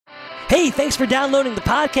Hey, thanks for downloading the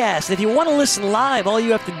podcast. If you want to listen live, all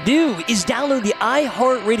you have to do is download the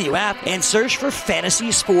iHeartRadio app and search for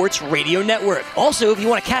Fantasy Sports Radio Network. Also, if you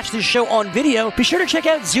want to catch this show on video, be sure to check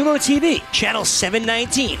out Zumo TV, channel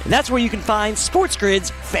 719. That's where you can find Sports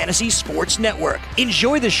Grid's Fantasy Sports Network.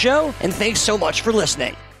 Enjoy the show, and thanks so much for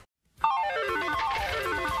listening.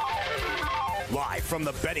 Live from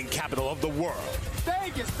the betting capital of the world.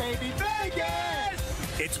 Vegas, baby, Vegas!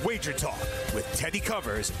 It's Wager Talk with Teddy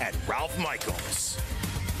Covers and Ralph Michaels.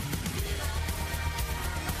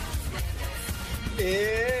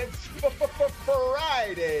 It's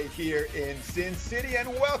Friday here in Sin City, and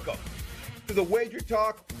welcome to the Wager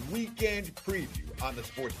Talk Weekend Preview on the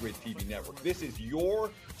Sports Grid TV network. This is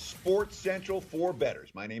your Sports Central for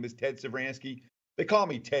bettors. My name is Ted Savransky. They call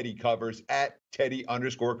me Teddy Covers, at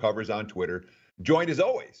Teddy_Covers on Twitter. Joined as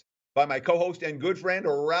always by my co-host and good friend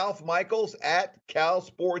Ralph Michaels at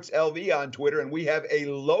CalSportsLV on Twitter. And we have a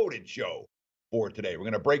loaded show for today. We're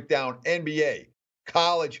going to break down NBA,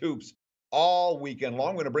 college hoops all weekend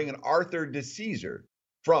long. We're going to bring in Arthur DeCesar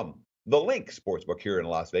from the Link Sportsbook here in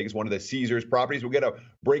Las Vegas, one of the Caesars properties. We'll get a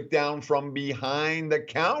breakdown from behind the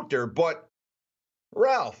counter. But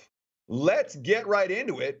Ralph, let's get right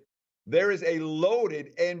into it. There is a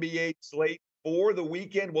loaded NBA slate for the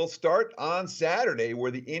weekend. We'll start on Saturday,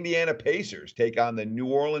 where the Indiana Pacers take on the New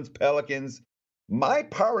Orleans Pelicans. My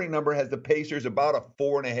powering number has the Pacers about a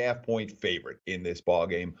 4.5-point favorite in this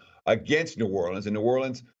ballgame against New Orleans. And New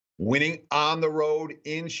Orleans winning on the road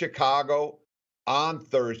in Chicago on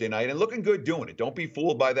Thursday night and looking good doing it. Don't be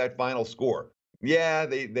fooled by that final score. Yeah,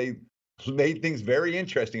 they made things very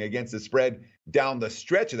interesting against the spread down the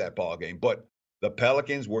stretch of that ballgame, but the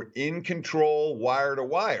Pelicans were in control wire to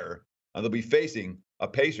wire. And they'll be facing a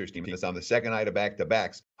Pacers team that's on the second night of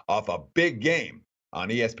back-to-backs off a big game on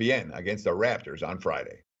ESPN against the Raptors on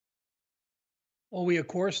Friday. Well, we, of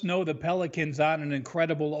course, know the Pelicans on an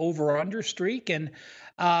incredible over-under streak. And,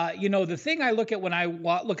 the thing I look at when I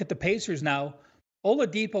look at the Pacers now,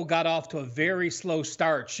 Oladipo got off to a very slow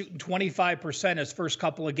start, shooting 25% his first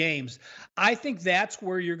couple of games. I think that's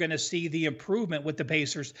where you're going to see the improvement with the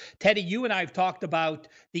Pacers. Teddy, you and I have talked about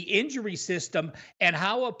the injury system and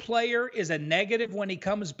how a player is a negative when he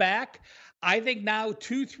comes back. I think now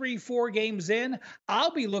 2, 3, 4 games in,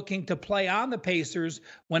 I'll be looking to play on the Pacers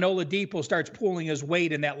when Oladipo starts pulling his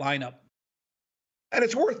weight in that lineup. And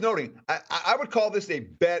it's worth noting, I would call this a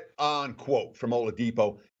bet on quote from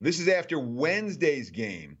Oladipo. This is after Wednesday's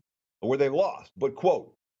game where they lost. But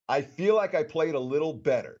quote, I feel like I played a little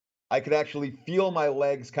better. I could actually feel my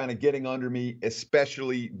legs kind of getting under me,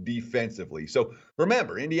 especially defensively. So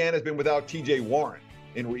remember, Indiana's been without TJ Warren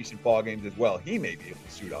in recent ball games as well. He may be able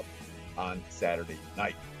to suit up on Saturday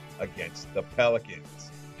night against the Pelicans.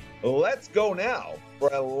 Let's go now for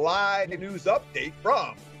a live news update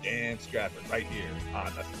from Dan Stratford right here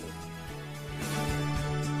on the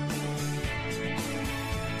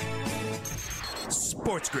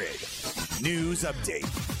Sports Grid News Update.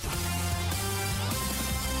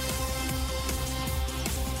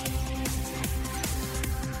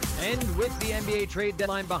 And with the NBA trade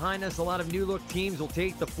deadline behind us, a lot of new-look teams will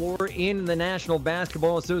take the floor in the National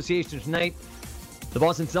Basketball Association tonight. The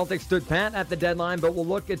Boston Celtics stood pat at the deadline, but will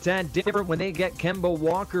look a tad different when they get Kemba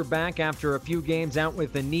Walker back after a few games out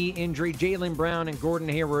with a knee injury. Jaylen Brown and Gordon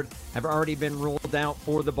Hayward have already been ruled out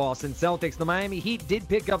for the Boston Celtics. The Miami Heat did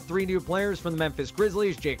pick up 3 new players from the Memphis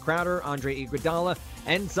Grizzlies: Jay Crowder, Andre Iguodala,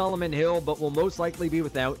 and Solomon Hill, but will most likely be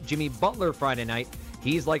without Jimmy Butler Friday night.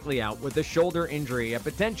 He's likely out with a shoulder injury. A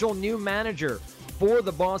potential new manager for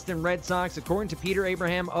the Boston Red Sox, according to Peter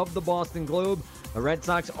Abraham of the Boston Globe. The Red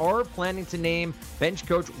Sox are planning to name bench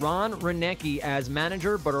coach Ron Reinecke as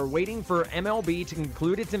manager, but are waiting for MLB to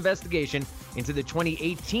conclude its investigation into the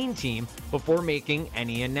 2018 team before making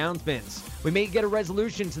any announcements. We may get a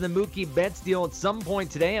resolution to the Mookie Betts deal at some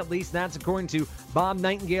point today. At least that's according to Bob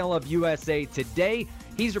Nightingale of USA Today.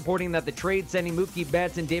 He's reporting that the trade sending Mookie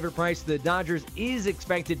Betts and David Price to the Dodgers is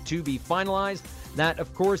expected to be finalized. That,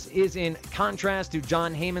 of course, is in contrast to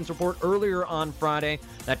John Heyman's report earlier on Friday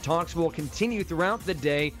that talks will continue throughout the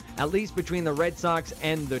day, at least between the Red Sox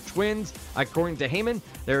and the Twins. According to Heyman,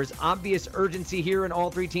 there's obvious urgency here, and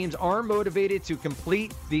all 3 teams are motivated to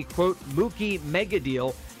complete the, quote, Mookie mega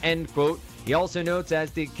deal, end quote. He also notes,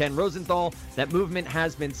 as did Ken Rosenthal, that movement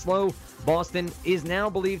has been slow. Boston is now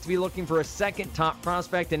believed to be looking for a second top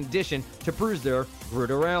prospect in addition to Brusdar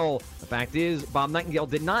Graterol. The fact is, Bob Nightingale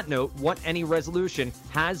did not note what any resolution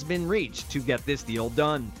has been reached to get this deal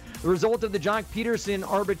done. The result of the Jock Peterson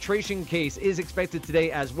arbitration case is expected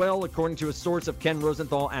today as well, according to a source of Ken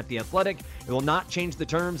Rosenthal at The Athletic. It will not change the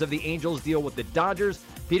terms of the Angels' deal with the Dodgers.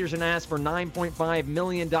 Peterson asked for $9.5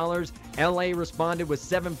 million. LA responded with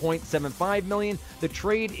 $7.75 million. The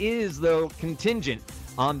trade is, though, contingent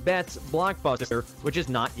on Betts' blockbuster, which is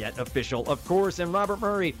not yet official, of course. And Robert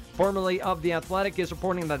Murray, formerly of The Athletic, is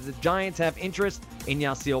reporting that the Giants have interest in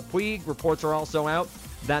Yasiel Puig. Reports are also out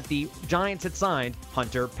that the Giants had signed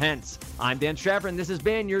Hunter Pence. I'm Dan Strapper, and this has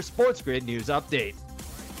been your Sports Grid News Update.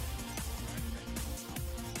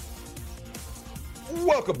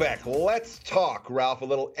 Welcome back. Let's talk, Ralph, a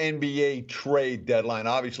little NBA trade deadline.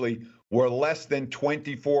 Obviously, we're less than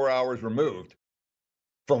 24 hours removed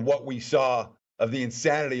from what we saw of the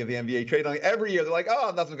insanity of the NBA trade. Like every year, they're like,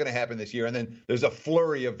 oh, nothing's going to happen this year. And then there's a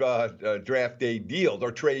flurry of draft day deals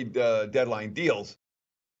or trade deadline deals.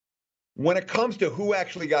 When it comes to who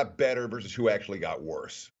actually got better versus who actually got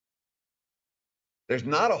worse, there's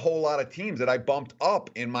not a whole lot of teams that I bumped up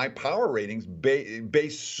in my power ratings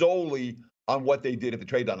based solely on what they did at the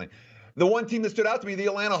trade deadline. The one team that stood out to me, the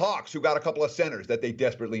Atlanta Hawks, who got a couple of centers that they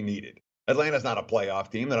desperately needed. Atlanta's not a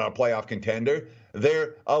playoff team. They're not a playoff contender.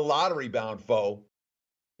 They're a lottery-bound foe.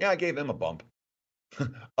 Yeah, I gave them a bump.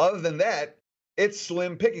 Other than that, it's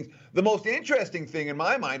slim pickings. The most interesting thing in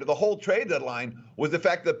my mind of the whole trade deadline was the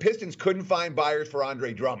fact that the Pistons couldn't find buyers for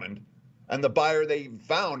Andre Drummond, and the buyer they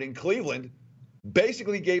found in Cleveland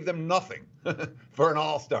basically gave them nothing for an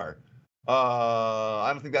all-star.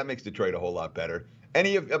 I don't think that makes the trade a whole lot better.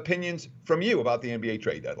 Any opinions from you about the NBA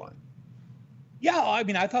trade deadline? Yeah, I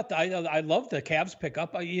mean, I love the Cavs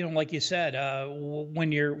pickup. Like you said,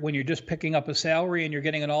 when you're just picking up a salary and you're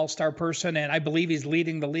getting an all-star person, and I believe he's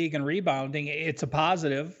leading the league in rebounding, it's a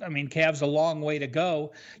positive. I mean, Cavs a long way to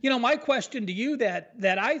go. My question to you that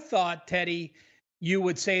I thought, Teddy, you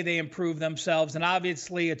would say they improved themselves, and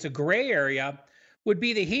obviously it's a gray area, would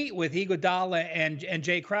be the Heat with Iguodala and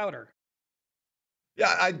Jay Crowder.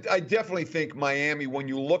 Yeah, I definitely think Miami, when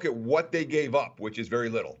you look at what they gave up, which is very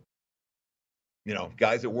little,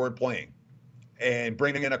 guys that weren't playing, and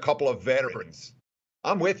bringing in a couple of veterans,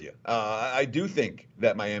 I'm with you. I do think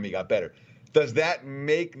that Miami got better. Does that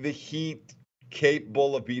make the Heat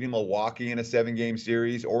capable of beating Milwaukee in a 7-game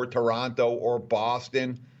series, or Toronto, or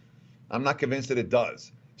Boston? I'm not convinced that it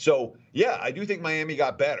does. So, yeah, I do think Miami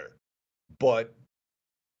got better, but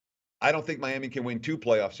I don't think Miami can win 2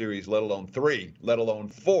 playoff series, let alone 3, let alone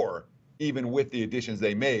 4, even with the additions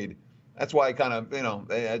they made. That's why I kind of, in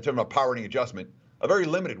terms of a power rating adjustment, a very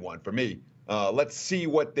limited one for me. Let's see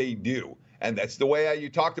what they do. And that's the way you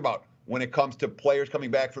talked about when it comes to players coming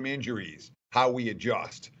back from injuries, how we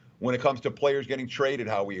adjust. When it comes to players getting traded,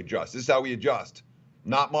 how we adjust. This is how we adjust.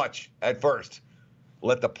 Not much at first.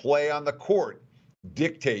 Let the play on the court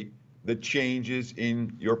dictate the changes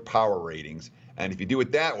in your power ratings. And if you do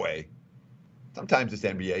it that way, sometimes this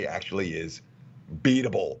NBA actually is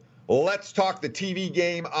beatable. Let's talk the TV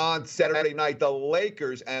game on Saturday night. The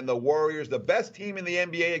Lakers and the Warriors, the best team in the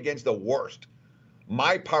NBA against the worst.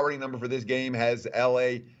 My power rating number for this game has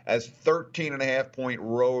LA as 13.5-point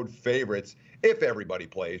road favorites if everybody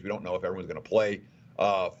plays. We don't know if everyone's going to play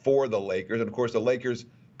for the Lakers. And, of course, the Lakers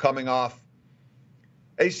coming off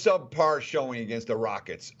a subpar showing against the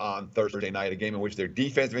Rockets on Thursday night, a game in which their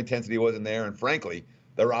defensive intensity wasn't there, and frankly,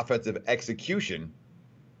 their offensive execution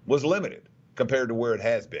was limited compared to where it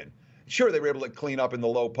has been. Sure, they were able to clean up in the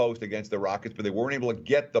low post against the Rockets, but they weren't able to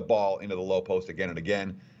get the ball into the low post again and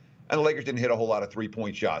again. And the Lakers didn't hit a whole lot of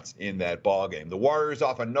three-point shots in that ball game. The Warriors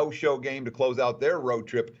off a no-show game to close out their road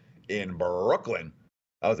trip in Brooklyn.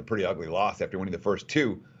 That was a pretty ugly loss after winning the first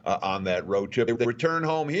 2 on that road trip. They return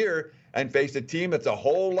home here and face a team that's a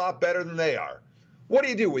whole lot better than they are. What do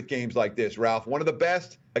you do with games like this, Ralph? One of the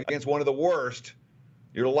best against one of the worst.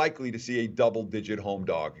 You're likely to see a double-digit home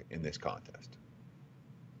dog in this contest.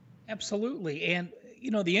 Absolutely. And,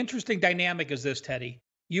 the interesting dynamic is this, Teddy.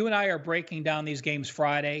 You and I are breaking down these games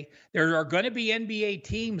Friday. There are going to be NBA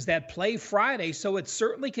teams that play Friday, so it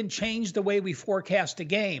certainly can change the way we forecast a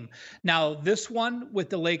game. Now, this one with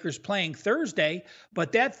the Lakers playing Thursday,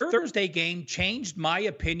 but that Thursday game changed my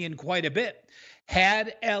opinion quite a bit.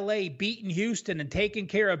 Had LA beaten Houston and taken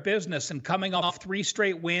care of business and coming off 3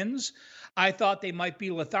 straight wins, I thought they might be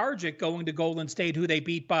lethargic going to Golden State, who they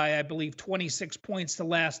beat by, I believe, 26 points the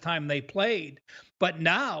last time they played. But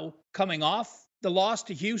now, coming off the loss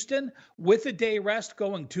to Houston with a day rest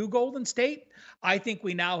going to Golden State, I think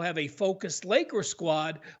we now have a focused Lakers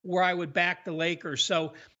squad where I would back the Lakers.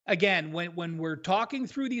 So again, when we're talking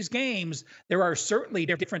through these games, there are certainly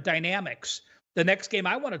different dynamics. The next game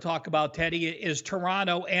I want to talk about, Teddy, is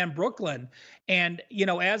Toronto and Brooklyn. And,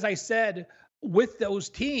 as I said, with those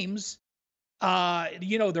teams,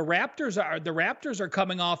 the Raptors are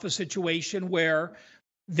coming off a situation where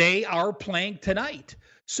they are playing tonight.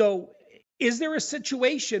 So Is there a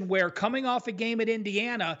situation where coming off a game at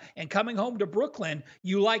Indiana and coming home to Brooklyn,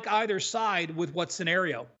 you like either side with what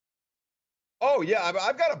scenario? Oh, yeah.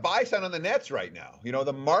 I've got a buy sign on the Nets right now.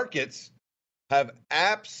 The markets have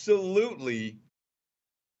absolutely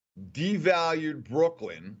devalued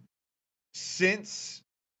Brooklyn since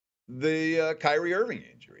the Kyrie Irving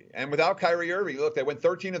injury. And without Kyrie Irving, look, they went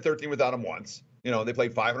 13-13 without him once. They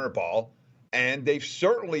played 500 ball. And they've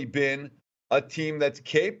certainly been a team that's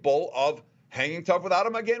capable of hanging tough without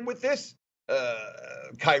him again with this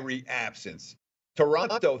Kyrie absence.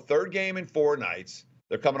 Toronto, third game in 4 nights.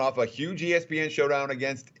 They're coming off a huge ESPN showdown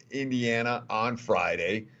against Indiana on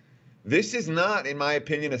Friday. This is not, in my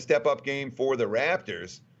opinion, a step-up game for the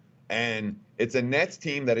Raptors. And it's a Nets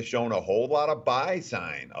team that has shown a whole lot of buy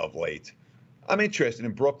sign of late. I'm interested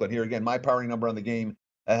in Brooklyn. Here again, my powering number on the game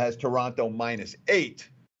has Toronto -8.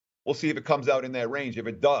 We'll see if it comes out in that range. If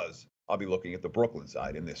it does, I'll be looking at the Brooklyn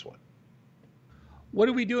side in this one. What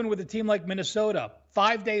are we doing with a team like Minnesota?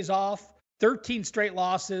 5 days off, 13 straight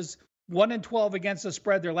losses, 1-12 against the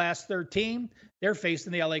spread their last 13. They're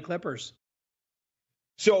facing the LA Clippers.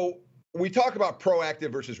 So we talk about proactive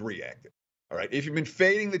versus reactive. All right. If you've been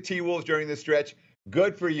fading the T-Wolves during this stretch,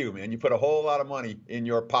 good for you, man. You put a whole lot of money in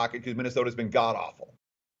your pocket because Minnesota's been god-awful.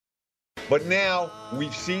 But now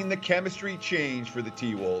we've seen the chemistry change for the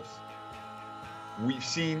T-Wolves. We've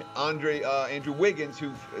seen Andrew Wiggins,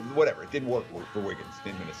 it didn't work for Wiggins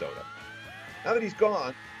in Minnesota. Now that he's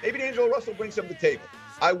gone, maybe D'Angelo Russell brings something to the table.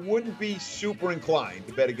 I wouldn't be super inclined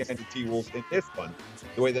to bet against the T-Wolves in this one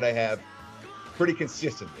the way that I have pretty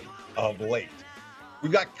consistently of late.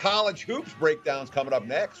 We've got college hoops breakdowns coming up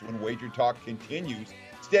next when Wager Talk continues.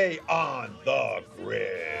 Stay on the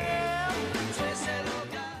grid.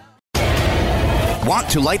 Want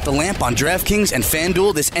to light the lamp on DraftKings and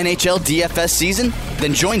FanDuel this NHL DFS season?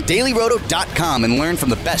 Then join DailyRoto.com and learn from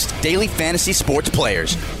the best daily fantasy sports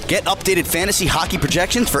players. Get updated fantasy hockey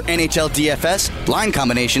projections for NHL DFS, line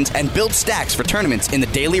combinations, and build stacks for tournaments in the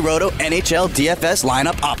Daily Roto NHL DFS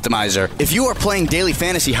Lineup Optimizer. If you are playing daily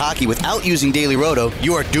fantasy hockey without using Daily Roto,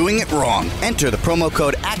 you are doing it wrong. Enter the promo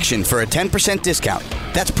code ACTION for a 10% discount.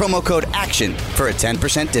 That's promo code ACTION for a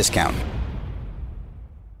 10% discount.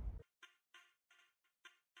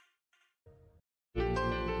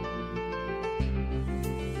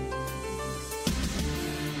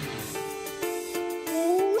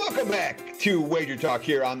 Welcome back to Wager Talk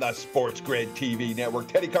here on the Sports Grid TV network.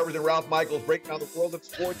 Teddy Covers and Ralph Michaels breaking down the world of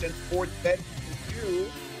sports and sports betting for you.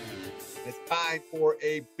 It's time for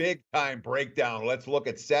a big-time breakdown. Let's look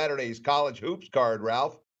at Saturday's college hoops card,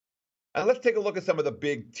 Ralph. And let's take a look at some of the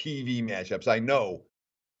big TV matchups I know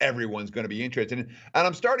everyone's going to be interested in. And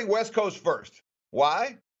I'm starting West Coast first.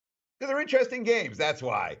 Why? Because they're interesting games. That's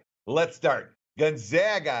why. Let's start.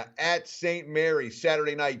 Gonzaga at St. Mary's,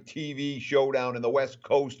 Saturday night TV showdown in the West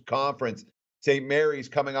Coast Conference. St. Mary's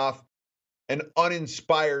coming off an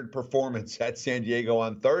uninspired performance at San Diego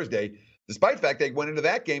on Thursday, despite the fact they went into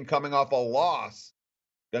that game coming off a loss.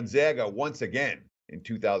 Gonzaga, once again in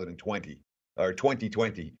 2020,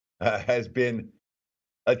 has been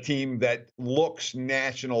a team that looks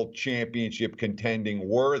national championship contending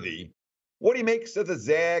worthy. What do you make of the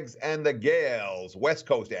Zags and the Gales? West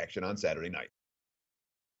Coast action on Saturday night.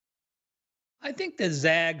 I think the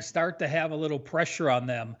Zags start to have a little pressure on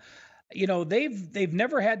them. They've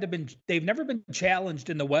never been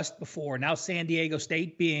challenged in the West before. Now San Diego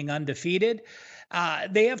State being undefeated,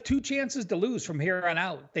 they have 2 chances to lose from here on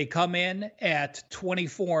out. They come in at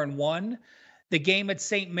 24-1. The game at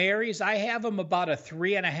St. Mary's, I have them about a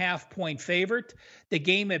 3.5-point favorite. The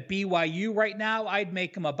game at BYU right now, I'd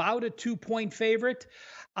make them about a 2-point favorite.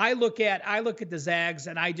 I look at the Zags,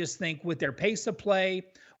 and I just think with their pace of play,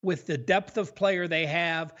 with the depth of player they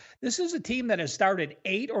have, this is a team that has started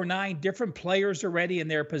 8 or 9 different players already in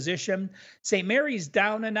their position. St. Mary's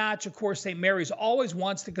down a notch. Of course, St. Mary's always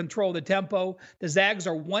wants to control the tempo. The Zags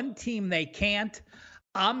are one team they can't.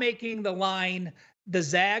 I'm making the line the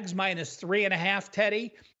Zags -3.5,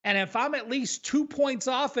 Teddy. And if I'm at least 2 points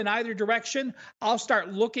off in either direction, I'll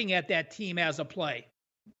start looking at that team as a play.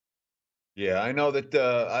 Yeah, I know that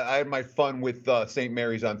I had my fun with St.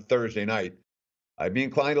 Mary's on Thursday night. I'd be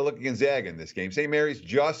inclined to look at Gonzaga in this game. St. Mary's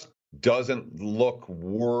just doesn't look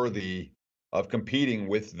worthy of competing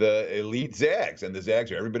with the elite Zags, and the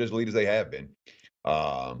Zags are every bit as elite as they have been.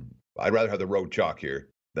 I'd rather have the road chalk here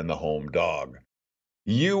than the home dog.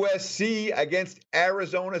 USC against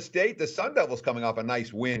Arizona State. The Sun Devils coming off a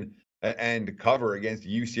nice win and cover against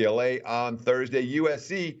UCLA on Thursday.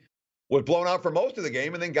 USC was blown out for most of the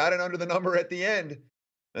game and then got it under the number at the end.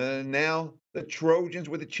 Now the Trojans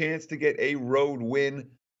with a chance to get a road win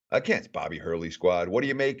against Bobby Hurley's squad. What do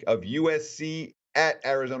you make of USC at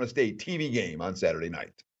Arizona State TV game on Saturday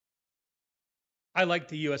night? I like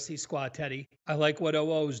the USC squad, Teddy. I like what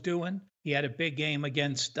OO's doing. He had a big game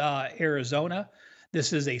against Arizona.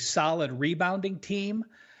 This is a solid rebounding team.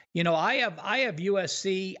 You know, I have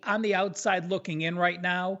USC on the outside looking in right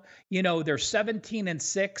now. You know, they're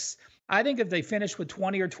 17-6. I think if they finish with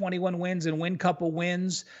 20 or 21 wins and win a couple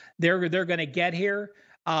wins, they're going to get here.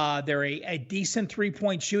 They're a decent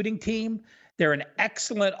three-point shooting team. They're an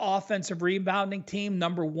excellent offensive rebounding team,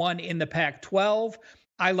 number 1 in the Pac-12.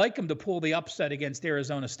 I like them to pull the upset against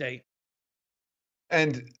Arizona State.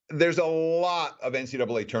 And there's a lot of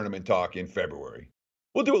NCAA tournament talk in February.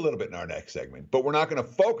 We'll do a little bit in our next segment, but we're not going to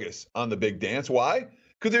focus on the big dance. Why?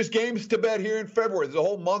 Because there's games to bet here in February. There's a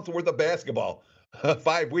whole month worth of basketball,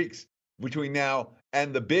 5 weeks between now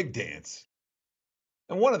and the big dance.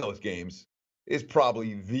 And one of those games is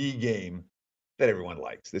probably the game that everyone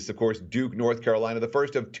likes. This, of course, Duke, North Carolina, the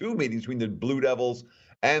first of 2 meetings between the Blue Devils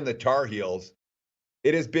and the Tar Heels.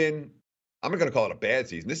 It has been, I'm not going to call it a bad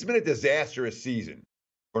season. This has been a disastrous season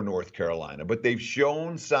for North Carolina, but they've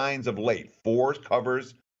shown signs of late. 4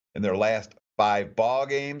 covers in their last 5 ball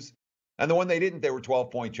games. And the one they didn't, they were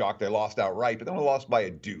 12-point chalk. They lost outright, but they only lost by a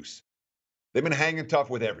deuce. They've been hanging tough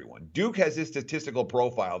with everyone. Duke has this statistical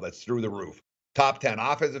profile that's through the roof. Top 10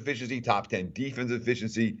 offensive efficiency, top 10 defensive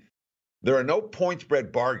efficiency. There are no point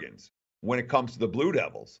spread bargains when it comes to the Blue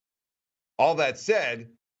Devils. All that said,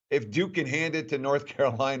 if Duke can hand it to North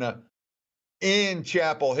Carolina in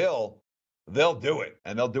Chapel Hill, they'll do it,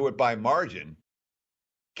 and they'll do it by margin.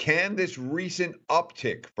 Can this recent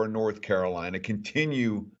uptick for North Carolina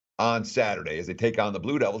continue on Saturday as they take on the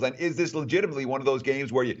Blue Devils? And is this legitimately one of those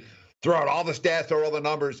games where you throw out all the stats, throw all the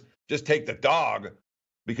numbers, just take the dog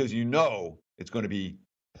because you know it's going to be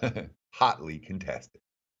hotly contested?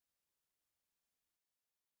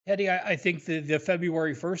 Eddie, I think the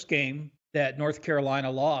February 1st game that North Carolina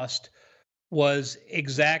lost was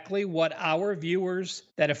exactly what our viewers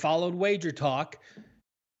that have followed Wager Talk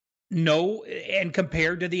know and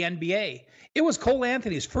compared to the NBA. It was Cole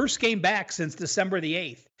Anthony's first game back since December the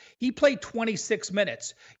 8th. He played 26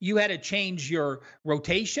 minutes. You had to change your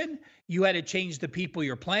rotation. You had to change the people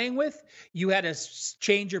you're playing with. You had to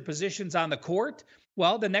change your positions on the court.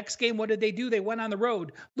 Well, the next game, what did they do? They went on the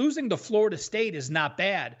road. Losing to Florida State is not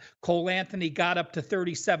bad. Cole Anthony got up to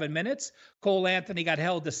 37 minutes. Cole Anthony got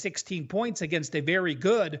held to 16 points against a very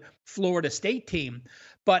good Florida State team.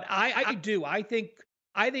 But I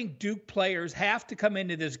think Duke players have to come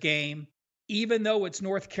into this game, even though it's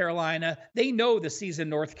North Carolina. They know the season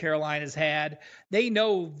North Carolina's had. They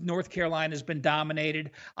know North Carolina's been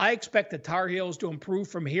dominated. I expect the Tar Heels to improve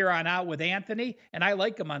from here on out with Anthony, and I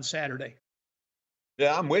like them on Saturday.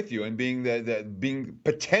 Yeah, I'm with you. And being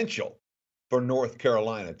potential for North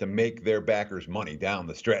Carolina to make their backers money down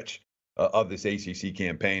the stretch of this ACC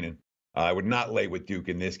campaign. And I would not lay with Duke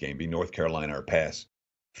in this game, be North Carolina or pass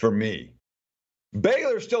for me.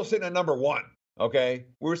 Baylor's still sitting at number 1, okay?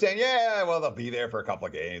 We were saying, yeah, well, they'll be there for a couple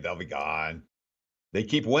of games. They'll be gone. They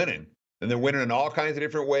keep winning, and they're winning in all kinds of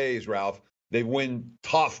different ways, Ralph. They've won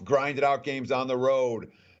tough, grinded-out games on the road.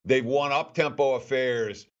 They've won up-tempo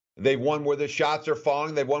affairs. They've won where the shots are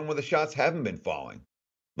falling. They've won where the shots haven't been falling.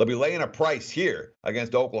 They'll be laying a price here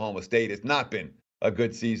against Oklahoma State. It's not been a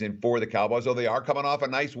good season for the Cowboys, though they are coming off a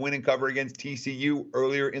nice winning cover against TCU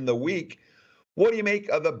earlier in the week. What do you make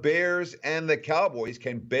of the Bears and the Cowboys?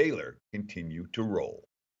 Can Baylor continue to roll?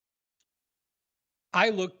 I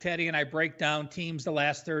look, Teddy, and I break down teams the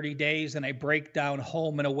last 30 days, and I break down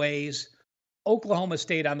home and aways. Oklahoma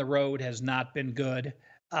State on the road has not been good.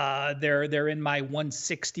 They're in my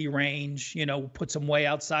 160 range, puts them way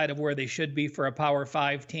outside of where they should be for a Power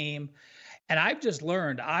 5 team. And I've just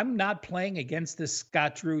learned I'm not playing against this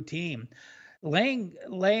Scott Drew team. Laying,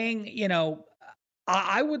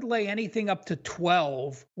 I would lay anything up to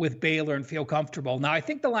 12 with Baylor and feel comfortable. Now, I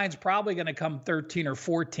think the line's probably going to come 13 or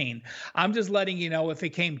 14. I'm just letting you know if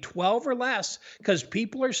it came 12 or less, because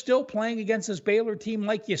people are still playing against this Baylor team,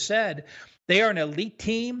 like you said. They are an elite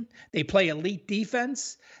team. They play elite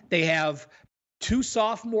defense. They have 2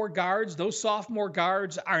 sophomore guards. Those sophomore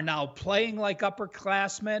guards are now playing like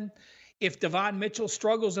upperclassmen. If Devon Mitchell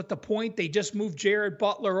struggles at the point, they just move Jared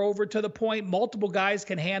Butler over to the point. Multiple guys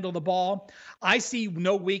can handle the ball. I see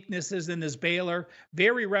no weaknesses in this Baylor.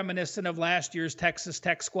 Very reminiscent of last year's Texas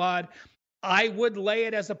Tech squad. I would lay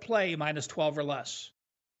it as a play minus 12 or less.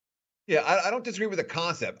 Yeah, I don't disagree with the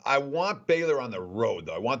concept. I want Baylor on the road,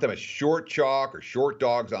 though. I want them as short chalk or short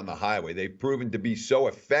dogs on the highway. They've proven to be so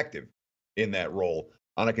effective in that role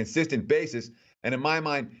on a consistent basis. And in my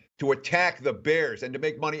mind, to attack the Bears and to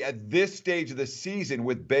make money at this stage of the season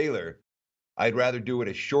with Baylor, I'd rather do it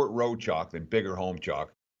as short road chalk than bigger home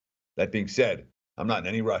chalk. That being said, I'm not in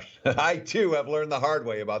any rush. I, too, have learned the hard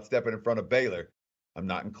way about stepping in front of Baylor. I'm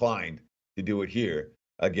not inclined to do it here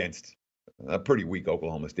against a pretty weak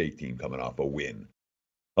Oklahoma State team coming off a win.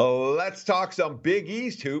 Let's talk some Big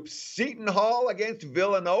East hoops. Seton Hall against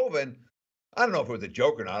Villanova. And I don't know if it was a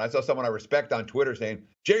joke or not. I saw someone I respect on Twitter saying,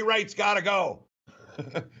 Jay Wright's got to go.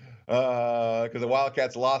 Because the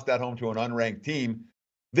Wildcats lost at home to an unranked team.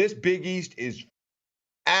 This Big East is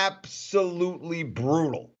absolutely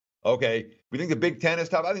brutal. Okay, we think the Big Ten is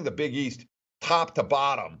tough. I think the Big East, top to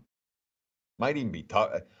bottom, might even be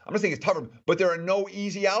tough. I'm not saying it's tougher, but there are no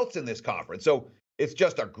easy outs in this conference. So it's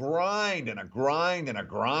just a grind and a grind and a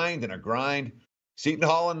grind and a grind. Seton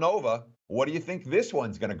Hall and Nova, what do you think this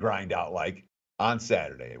one's going to grind out like on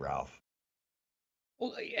Saturday, Ralph?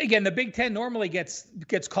 Well, again, the Big Ten normally gets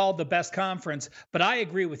called the best conference, but I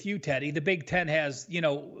agree with you, Teddy. The Big Ten has,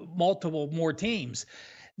 multiple more teams.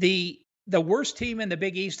 The worst team in the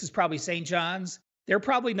Big East is probably St. John's. They're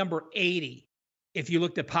probably number 80 if you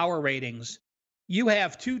looked at power ratings. You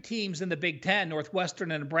have two teams in the Big Ten,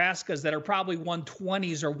 Northwestern and Nebraska's, that are probably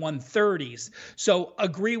 120s or 130s. So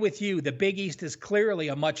agree with you. The Big East is clearly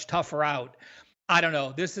a much tougher out. I don't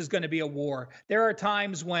know. This is going to be a war. There are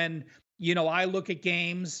times when, I look at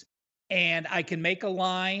games and I can make a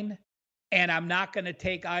line and I'm not going to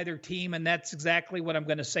take either team. And that's exactly what I'm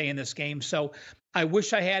going to say in this game. So I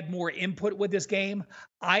wish I had more input with this game.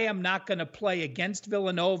 I am not going to play against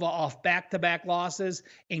Villanova off back-to-back losses,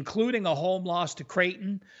 including a home loss to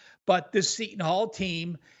Creighton. But this Seton Hall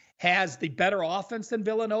team has the better offense than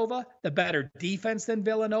Villanova, the better defense than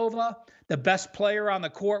Villanova, the best player on the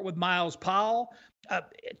court with Miles Powell.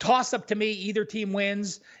 Toss up to me, either team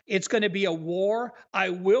wins. It's going to be a war. I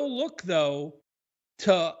will look, though,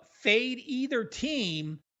 to fade either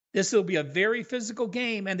team. This will be a very physical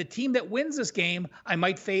game, and the team that wins this game, I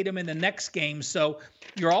might fade them in the next game. So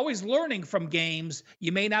you're always learning from games.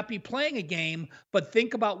 You may not be playing a game, but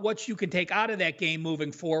think about what you can take out of that game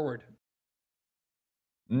moving forward.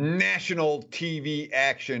 National TV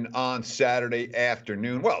action on Saturday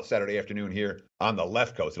afternoon. Well, Saturday afternoon here on the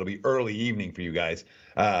left coast. It'll be early evening for you guys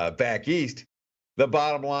back east. The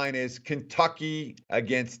bottom line is Kentucky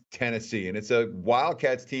against Tennessee, and it's a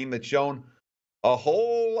Wildcats team that's shown a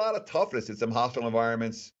whole lot of toughness in some hostile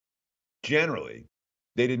environments. Generally,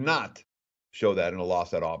 they did not show that in a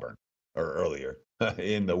loss at Auburn or earlier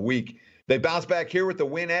in the week. They bounce back here with the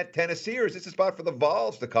win at Tennessee, or is this a spot for the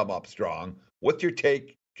Vols to come up strong? What's your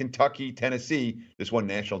take, Kentucky, Tennessee, this one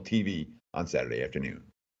national TV on Saturday afternoon?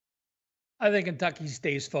 I think Kentucky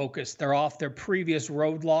stays focused. They're off their previous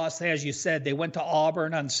road loss. As you said, they went to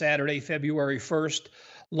Auburn on Saturday, February 1st,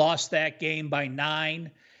 lost that game by 9.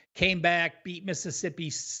 Came back, beat Mississippi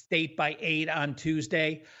State by 8 on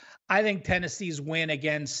Tuesday. I think Tennessee's win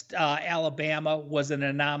against Alabama was an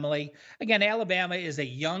anomaly. Again, Alabama is a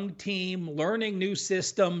young team, learning new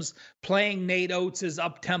systems, playing Nate Oates'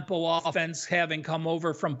 up-tempo offense, having come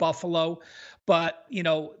over from Buffalo. But,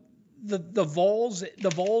 the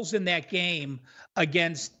Vols in that game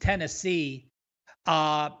against Tennessee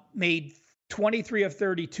made 23 of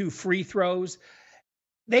 32 free throws.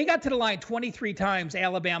 They got to the line 23 times.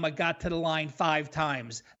 Alabama got to the line 5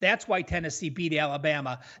 times. That's why Tennessee beat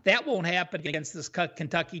Alabama. That won't happen against this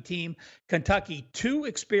Kentucky team. Kentucky, too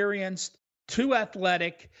experienced, too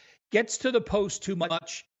athletic, gets to the post too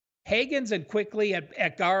much. Hagans and Quickly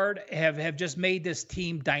at guard have just made this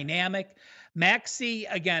team dynamic. Maxey,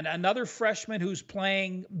 again, another freshman who's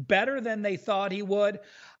playing better than they thought he would.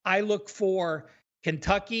 I look for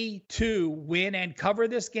Kentucky to win and cover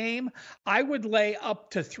this game. I would lay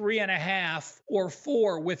up to 3.5 or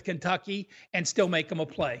 4 with Kentucky and still make them a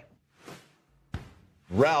play.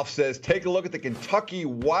 Ralph says, take a look at the Kentucky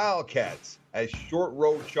Wildcats as short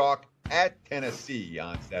road chalk at Tennessee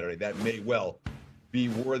on Saturday. That may well be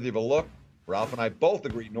worthy of a look. Ralph and I both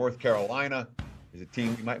agree North Carolina is a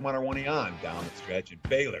team we might want our money on down the stretch. And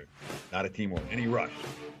Baylor, not a team with any rush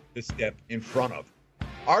to step in front of.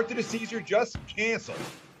 Art to the Caesar just canceled,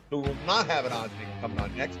 so we will not have an odds pick coming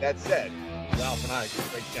on next. That said, Ralph and I can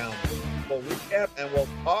break down the full recap, and we'll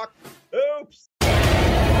talk hoops.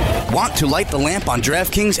 Want to light the lamp on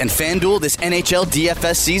DraftKings and FanDuel this NHL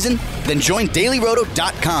DFS season? Then join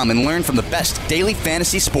DailyRoto.com and learn from the best daily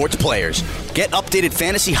fantasy sports players. Get updated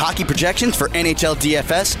fantasy hockey projections for NHL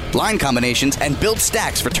DFS, line combinations, and build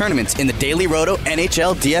stacks for tournaments in the Daily Roto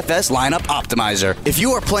NHL DFS Lineup Optimizer. If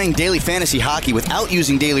you are playing daily fantasy hockey without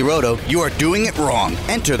using Daily Roto, you are doing it wrong.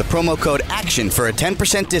 Enter the promo code ACTION for a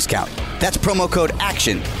 10% discount. That's promo code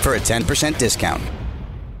ACTION for a 10% discount.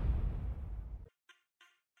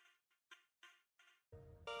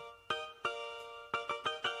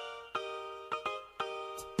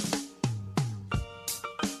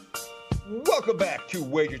 Welcome back to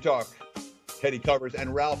Wager Talk. Teddy Covers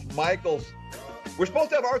and Ralph Michaels. We're supposed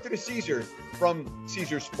to have Arthur DeCesar from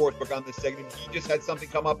Caesars Sportsbook on this segment. He just had something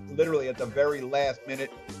come up literally at the very last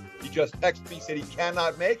minute. He just texted me, said he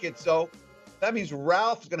cannot make it. So that means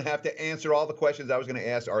Ralph's going to have to answer all the questions I was going to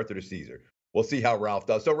ask Arthur DeCesar. We'll see how Ralph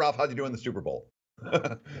does. So Ralph, how'd you do in the Super Bowl?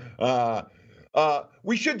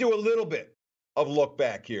 We should do a little bit of look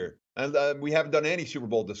back here. And we haven't done any Super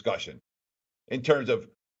Bowl discussion in terms of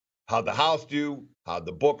how the house do, how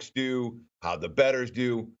the books do, how the bettors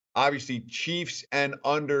do. Obviously, Chiefs and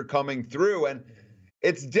under coming through. And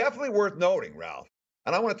it's definitely worth noting, Ralph,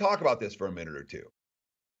 and I want to talk about this for a minute or two.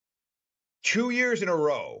 2 years in a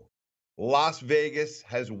row, Las Vegas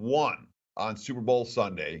has won on Super Bowl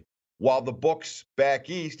Sunday, while the books back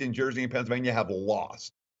east in Jersey and Pennsylvania have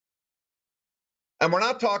lost. And we're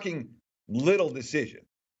not talking little decision.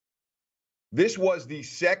 This was the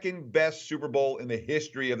second best Super Bowl in the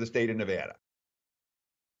history of the state of Nevada.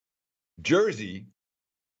 Jersey,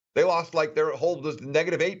 they lost like their hold was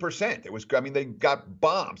 -8%. It was, I mean, they got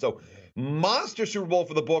bombed. So monster Super Bowl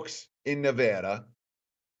for the books in Nevada,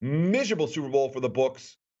 miserable Super Bowl for the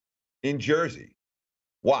books in Jersey.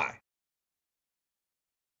 Why?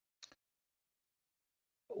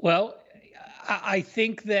 Well, I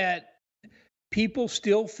think that people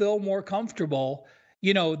still feel more comfortable.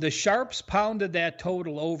 You know, the Sharps pounded that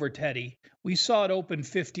total over, Teddy. We saw it open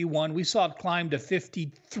 51. We saw it climb to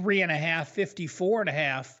 53.5,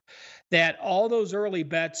 54.5. That all those early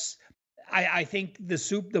bets, I think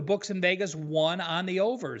the books in Vegas won on the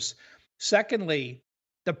overs. Secondly,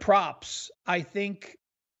 the props. I think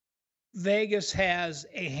Vegas has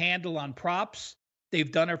a handle on props.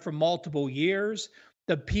 They've done it for multiple years.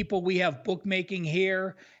 The people we have bookmaking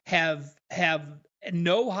here have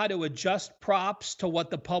know how to adjust props to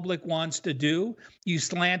what the public wants to do. You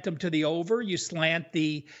slant them to the over, you slant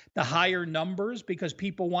the higher numbers because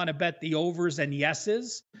people want to bet the overs and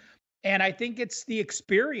yeses. And I think it's the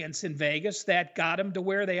experience in Vegas that got them to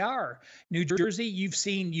where they are. New Jersey, you've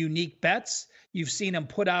seen unique bets. You've seen them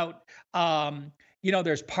put out,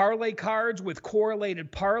 there's parlay cards with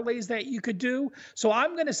correlated parlays that you could do. So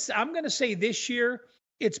I'm gonna say this year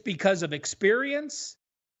it's because of experience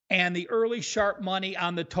and the early sharp money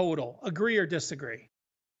on the total. Agree or disagree?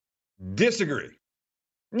 Disagree.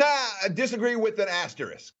 Disagree with an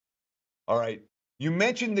asterisk. All right. You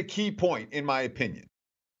mentioned the key point, in my opinion.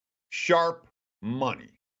 Sharp money.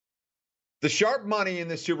 The sharp money in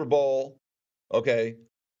the Super Bowl, okay,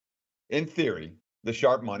 in theory, the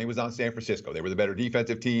sharp money was on San Francisco. They were the better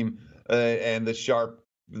defensive team, and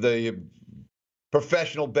the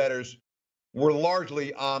professional bettors were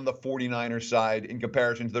largely on the 49ers side in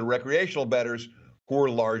comparison to the recreational bettors who were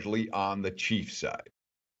largely on the Chiefs side.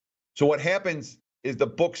 So what happens is the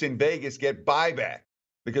books in Vegas get buyback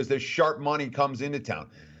because the sharp money comes into town.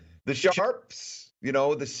 The sharps,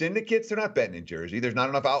 the syndicates, they're not betting in Jersey. There's not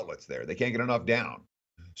enough outlets there. They can't get enough down.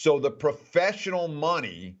 So the professional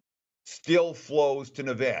money still flows to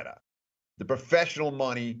Nevada. The professional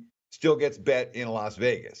money still gets bet in Las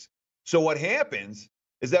Vegas. So what happens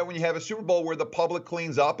is that when you have a Super Bowl where the public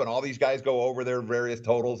cleans up and all these guys go over their various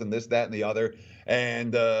totals and this, that, and the other,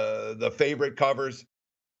 and the favorite covers,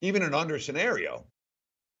 even an under scenario,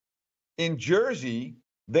 in Jersey,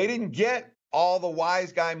 they didn't get all the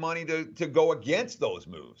wise guy money to go against those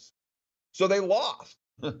moves. So they lost.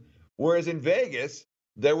 Whereas in Vegas,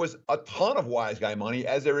 there was a ton of wise guy money,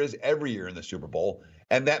 as there is every year in the Super Bowl,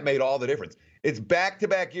 and that made all the difference. It's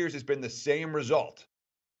back-to-back years, it's been the same result,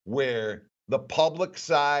 where the public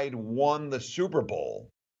side won the Super Bowl,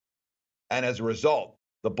 and as a result,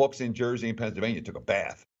 the books in Jersey and Pennsylvania took a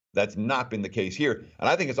bath. That's not been the case here, and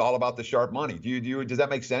I think it's all about the sharp money. Does that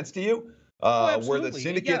make sense to you? Where the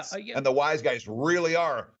syndicates and the wise guys really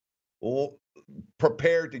are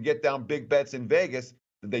prepared to get down big bets in Vegas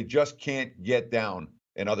that they just can't get down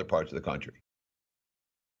in other parts of the country.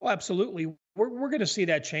 Oh, absolutely. we're going to see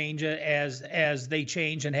that change as they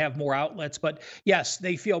change and have more outlets. But yes,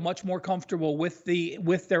 they feel much more comfortable with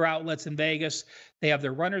their outlets in Vegas. They have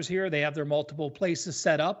their runners here. They have their multiple places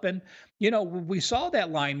set up, and we saw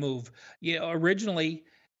that line move. Originally,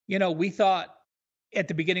 we thought at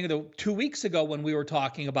the beginning of the 2 weeks ago when we were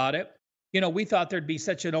talking about it, we thought there'd be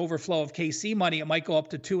such an overflow of KC money. It might go up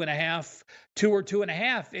to 2.5, 2 or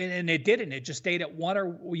 2.5. And it didn't. It just stayed at 1 or,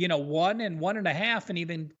 1 and 1.5, and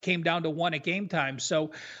even came down to 1 at game time.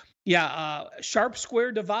 So yeah, sharp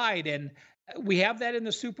square divide. And we have that in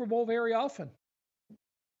the Super Bowl very often.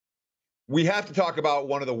 We have to talk about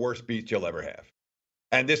one of the worst beats you'll ever have.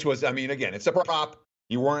 And this was, again, it's a prop.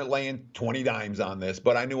 You weren't laying 20 dimes on this,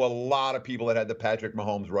 but I knew a lot of people that had the Patrick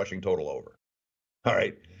Mahomes rushing total over. All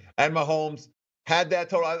right. And Mahomes had that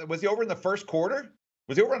total. Was he over in the first quarter?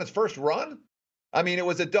 Was he over on his first run? It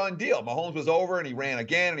was a done deal. Mahomes was over, and he ran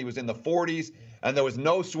again, and he was in the 40s, and there was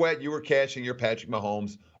no sweat. You were cashing your Patrick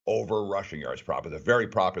Mahomes over rushing yards prop. It's a very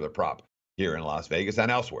popular prop here in Las Vegas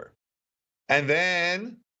and elsewhere. And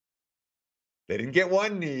then they didn't get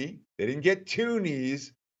 1 knee. They didn't get 2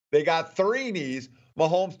 knees. They got 3 knees.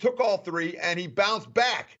 Mahomes took all 3, and he bounced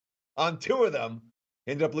back on 2 of them.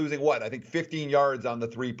 Ended up losing 15 yards on the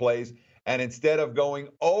 3 plays. And instead of going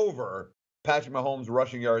over, Patrick Mahomes'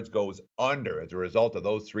 rushing yards goes under as a result of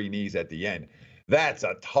those 3 knees at the end. That's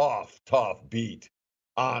a tough beat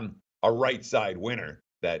on a right side winner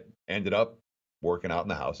that ended up working out in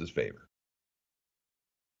the house's favor.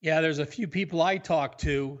 Yeah, there's a few people I talked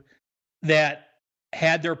to that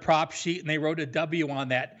had their prop sheet and they wrote a W on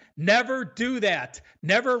that. Never do that.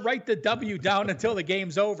 Never write the W down until the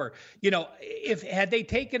game's over. If had they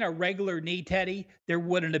taken a regular knee, Teddy, there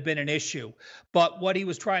wouldn't have been an issue. But what he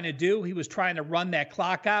was trying to do, he was trying to run that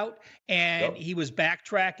clock out, and He was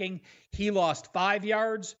backtracking. He lost 5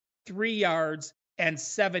 yards, 3 yards, and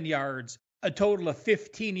 7 yards, a total of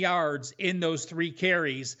 15 yards in those 3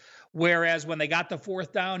 carries. Whereas when they got the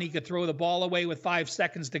 4th down, he could throw the ball away with 5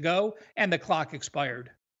 seconds to go, and the clock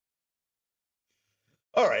expired.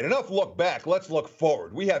 All right, enough look back. Let's look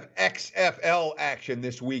forward. We have XFL action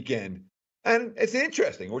this weekend, and it's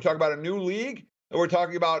interesting. We're talking about a new league, and we're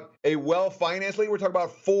talking about a well-financed league. We're talking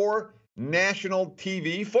about 4 national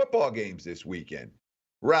TV football games this weekend.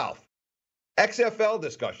 Ralph, XFL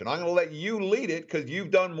discussion. I'm going to let you lead it because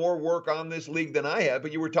you've done more work on this league than I have,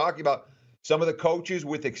 but you were talking about some of the coaches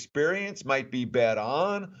with experience might be bet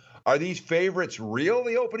on. Are these favorites real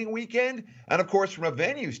the opening weekend? And, of course, from a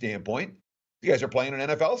venue standpoint, you guys are playing in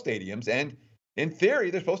NFL stadiums, and in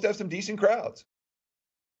theory, they're supposed to have some decent crowds.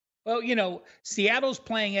 Well, Seattle's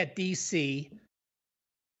playing at D.C.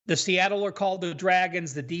 The Seattle are called the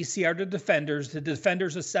Dragons. The D.C. are the Defenders. The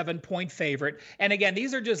Defenders a 7-point favorite. And again,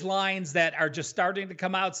 these are just lines that are just starting to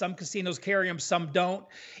come out. Some casinos carry them, some don't.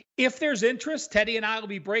 If there's interest, Teddy and I will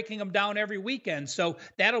be breaking them down every weekend. So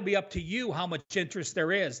that'll be up to you how much interest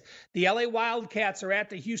there is. The LA Wildcats are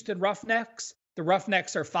at the Houston Roughnecks. The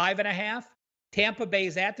Roughnecks are 5.5. Tampa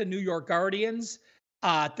Bay's at the New York Guardians.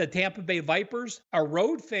 The Tampa Bay Vipers, a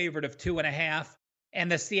road favorite of 2.5. And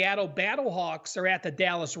the Seattle Battlehawks are at the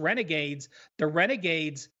Dallas Renegades. The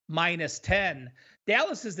Renegades -10.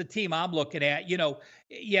 Dallas is the team I'm looking at. You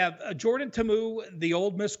have Jordan Ta'amu, the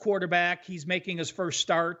Ole Miss quarterback. He's making his first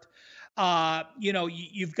start.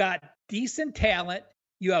 You've got decent talent.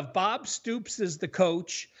 You have Bob Stoops as the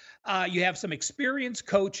coach. You have some experience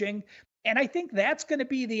coaching. And I think that's going to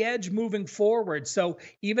be the edge moving forward. So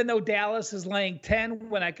even though Dallas is laying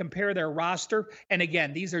 10 when I compare their roster, and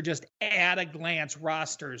again, these are just at-a-glance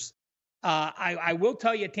rosters. I will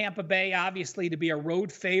tell you Tampa Bay, obviously, to be a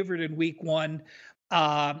road favorite in week 1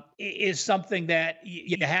 is something that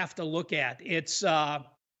you have to look at. It's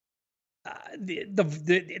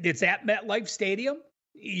it's at MetLife Stadium.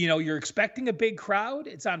 You're expecting a big crowd.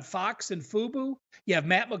 It's on Fox and Fubo. You have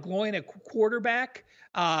Matt McGloin at quarterback.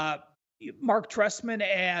 Mark Trestman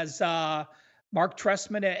as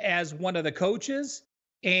one of the coaches.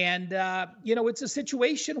 And, it's a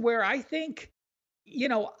situation where I think,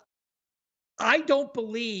 I don't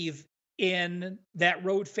believe in that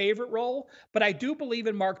road favorite role, but I do believe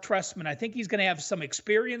in Mark Trestman. I think he's going to have some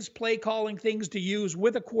experience play calling things to use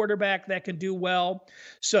with a quarterback that can do well.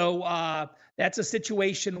 So that's a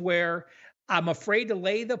situation where I'm afraid to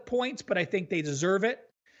lay the points, but I think they deserve it.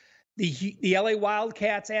 The LA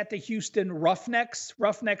Wildcats at the Houston Roughnecks.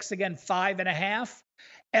 Roughnecks, again, 5.5.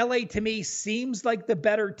 LA, to me, seems like the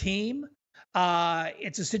better team.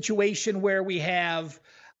 It's a situation where we have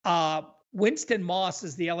Winston Moss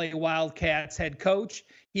is the LA Wildcats head coach.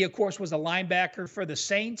 He, of course, was a linebacker for the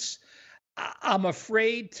Saints. I'm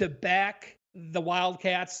afraid to back the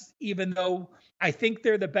Wildcats, even though I think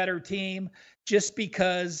they're the better team just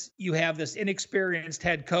because you have this inexperienced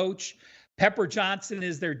head coach. Pepper Johnson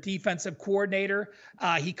is their defensive coordinator.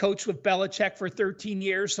 He coached with Belichick for 13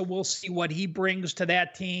 years, so we'll see what he brings to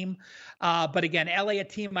that team. But again, LA, a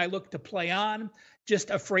team I look to play on, just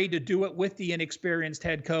afraid to do it with the inexperienced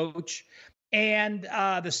head coach. And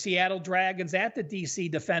the Seattle Dragons at the DC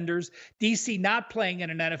Defenders. DC not playing in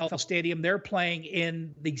an NFL stadium. They're playing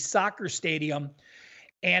in the soccer stadium.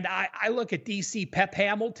 And I look at DC. Pep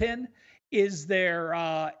Hamilton is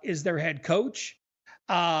their head coach.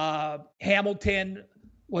 Hamilton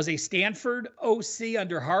was a Stanford OC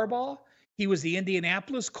under Harbaugh. He was the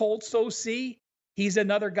Indianapolis Colts OC. He's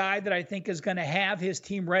another guy that I think is going to have his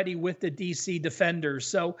team ready with the DC Defenders.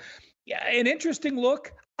 So, yeah, an interesting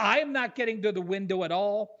look. I am not getting to the window at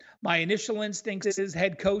all. My initial instinct is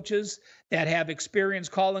head coaches that have experience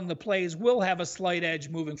calling the plays will have a slight edge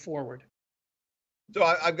moving forward. So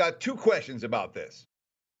I've got two questions about this.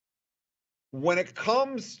 When it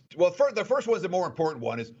comes, the first one is the more important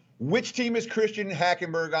one, is which team is Christian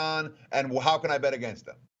Hackenberg on, and how can I bet against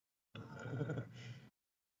them?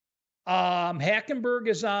 Hackenberg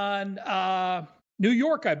is on New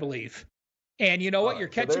York, I believe. And you know what? You're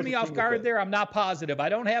catching me off guard there. I'm not positive. I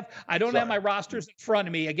don't have my rosters in front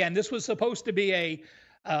of me. Again, this was supposed to be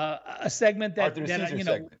a segment that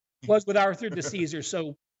was with Arthur DeCesar.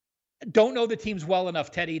 So don't know the teams well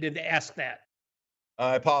enough, Teddy, to ask that.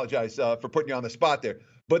 I apologize for putting you on the spot there.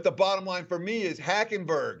 But the bottom line for me is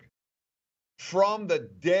Hackenberg, from the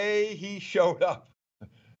day he showed up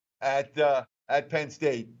at Penn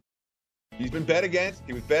State, he's been bet against.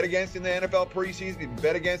 He was bet against in the NFL preseason. He's been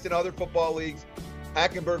bet against in other football leagues.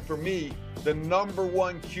 Hackenberg, for me, the number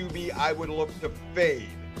one QB I would look to fade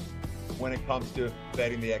when it comes to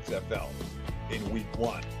betting the XFL in week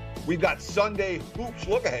one. We've got Sunday Hoops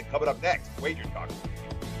Look Ahead coming up next. Wager Talk.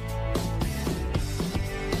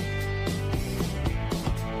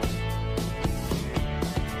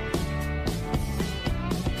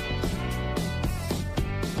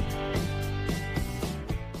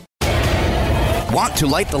 Want to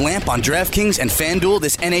light the lamp on DraftKings and FanDuel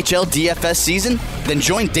this NHL DFS season? Then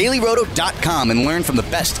join DailyRoto.com and learn from the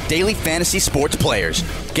best daily fantasy sports players.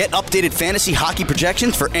 Get updated fantasy hockey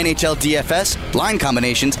projections for NHL DFS, line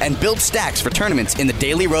combinations, and build stacks for tournaments in the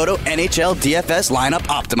Daily Roto NHL DFS Lineup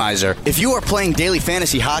Optimizer. If you are playing daily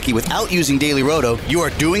fantasy hockey without using Daily Roto, you are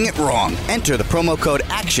doing it wrong. Enter the promo code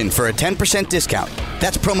ACTION for a 10% discount.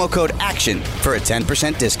 That's promo code ACTION for a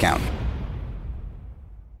 10% discount.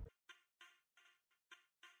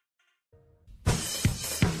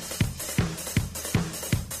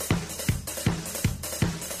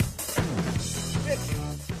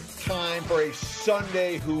 For a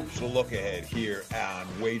Sunday Hoops Look Ahead here on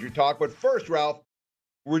Wager Talk. But first, Ralph,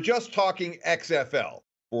 we're just talking XFL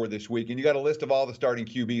for this week, and you got a list of all the starting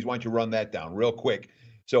QBs. Why don't you run that down real quick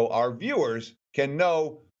so our viewers can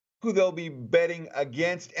know who they'll be betting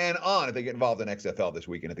against and on if they get involved in XFL this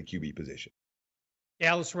weekend at the QB position.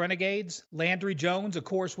 Dallas Renegades. Landry Jones, of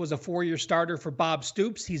course, was a 4-year starter for Bob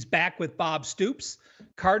Stoops. He's back with Bob Stoops.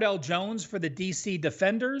 Cardell Jones for the DC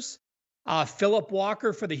Defenders. Philip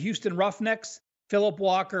Walker for the Houston Roughnecks. Philip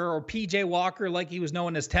Walker, or PJ Walker, like he was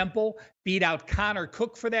known as Temple, beat out Connor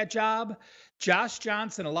Cook for that job. Josh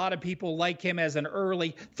Johnson, a lot of people like him as an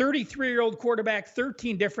early 33-year-old quarterback,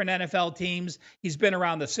 13 different NFL teams. He's been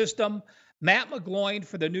around the system. Matt McGloin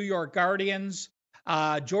for the New York Guardians.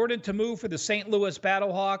 Jordan Ta'amu for the St. Louis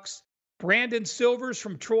Battlehawks. Brandon Silvers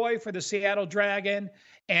from Troy for the Seattle Dragon.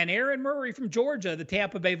 And Aaron Murray from Georgia, the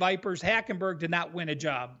Tampa Bay Vipers. Hackenberg did not win a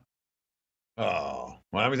job. Oh,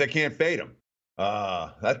 well, that means I can't fade him.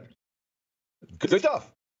 That's good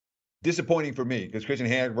stuff. Disappointing for me because Christian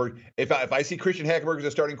Hackenberg, if I see Christian Hackenberg as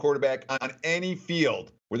a starting quarterback on any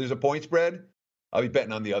field where there's a point spread, I'll be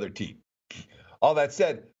betting on the other team. All that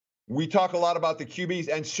said, we talk a lot about the QBs,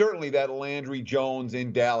 and certainly that Landry Jones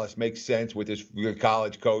in Dallas makes sense with his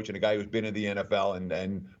college coach and a guy who's been in the NFL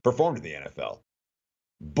and performed in the NFL.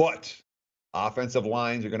 But offensive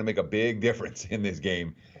lines are going to make a big difference in this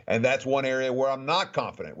game. And that's one area where I'm not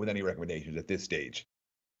confident with any recommendations at this stage.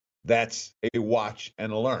 That's a watch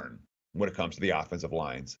and learn when it comes to the offensive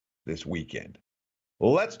lines this weekend.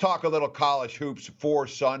 Let's talk a little college hoops for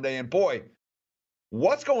Sunday. And boy,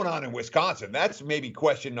 what's going on in Wisconsin? That's maybe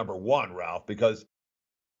question number one, Ralph, because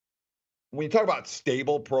when you talk about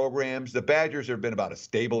stable programs, the Badgers have been about as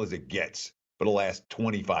stable as it gets for the last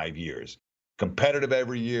 25 years. Competitive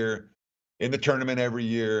every year, in the tournament every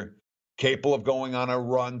year, capable of going on a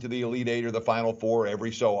run to the Elite Eight or the Final Four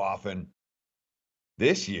every so often.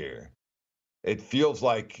 This year, it feels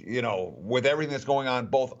like, with everything that's going on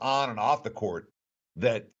both on and off the court,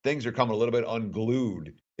 that things are coming a little bit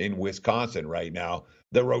unglued in Wisconsin right now.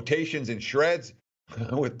 The rotations in shreds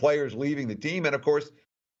with players leaving the team. And, of course,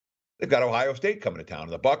 they've got Ohio State coming to town.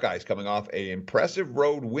 The Buckeyes coming off an impressive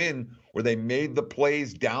road win where they made the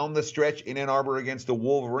plays down the stretch in Ann Arbor against the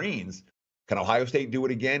Wolverines. Can Ohio State do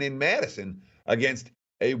it again in Madison against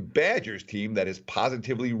a Badgers team that is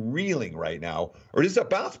positively reeling right now? Or is this a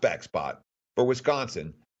bounce-back spot for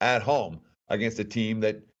Wisconsin at home against a team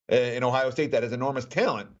that in Ohio State that has enormous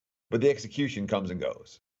talent, but the execution comes and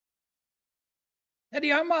goes?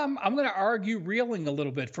 Eddie, I'm going to argue reeling a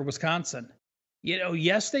little bit for Wisconsin.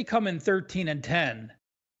 Yes, they come in 13-10.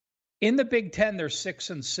 In the Big Ten, they're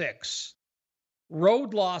 6-6.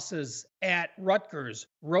 Road losses at Rutgers,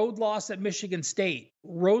 road loss at Michigan State,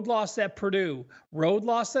 road loss at Purdue, road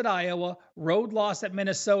loss at Iowa, road loss at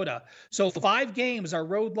Minnesota. So 5 games are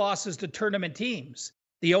road losses to tournament teams.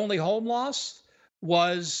 The only home loss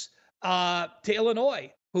was to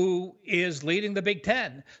Illinois, who is leading the Big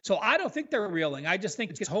Ten. So I don't think they're reeling. I just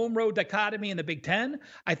think it's home road dichotomy in the Big Ten.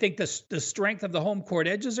 I think the strength of the home court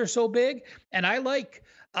edges are so big, and I like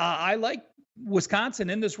Wisconsin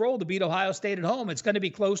in this role to beat Ohio State at home. It's going to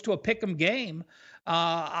be close to a pick'em game.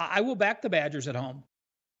 I will back the Badgers at home.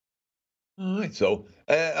 All right. So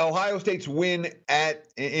Ohio State's win in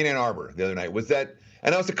Ann Arbor the other night was that,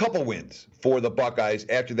 and that was a couple wins for the Buckeyes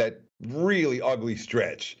after that really ugly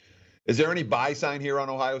stretch. Is there any buy sign here on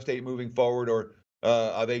Ohio State moving forward, or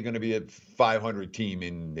are they going to be a 500 team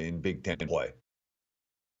in Big Ten play?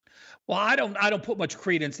 Well, I don't put much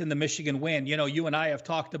credence in the Michigan win. You and I have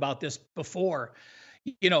talked about this before.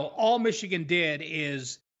 All Michigan did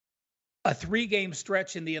is a 3-game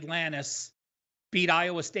stretch in the Atlantis, beat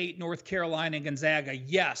Iowa State, North Carolina, and Gonzaga.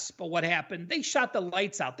 Yes, but what happened? They shot the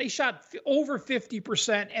lights out. They shot over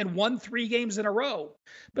 50% and won 3 games in a row.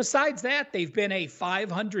 Besides that, they've been a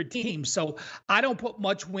 500 team. So I don't put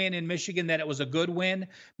much win in Michigan that it was a good win.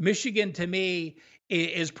 Michigan, to me,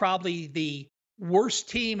 is probably the worst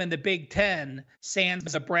team in the Big Ten,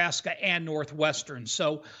 sans Nebraska and Northwestern.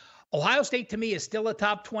 So Ohio State, to me, is still a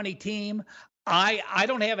top 20 team. I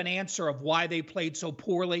don't have an answer of why they played so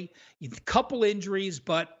poorly. A couple injuries,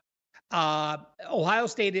 but Ohio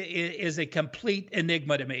State is a complete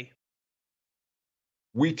enigma to me.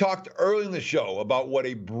 We talked early in the show about what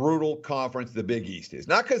a brutal conference the Big East is.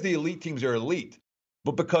 Not because the elite teams are elite,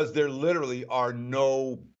 but because there literally are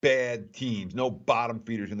no bad teams, no bottom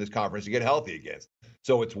feeders in this conference to get healthy against.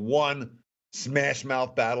 So it's one smash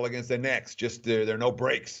mouth battle against the next. Just there are no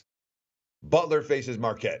breaks. Butler faces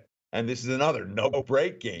Marquette. And this is another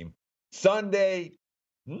no-break game. Sunday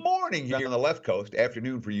morning here on the left coast,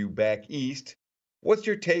 afternoon for you back east. What's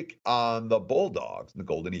your take on the Bulldogs and the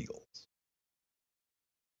Golden Eagles?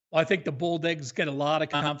 Well, I think the Bulldogs get a lot of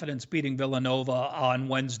confidence beating Villanova on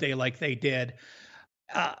Wednesday like they did.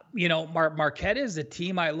 Marquette is a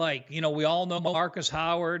team I like. We all know Marcus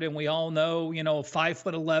Howard, and we all know,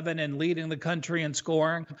 5'11" and leading the country in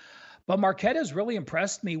scoring. But Marquette has really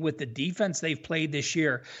impressed me with the defense they've played this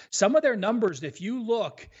year. Some of their numbers, if you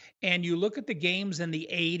look at the games in the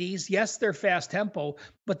 80s, yes, they're fast tempo,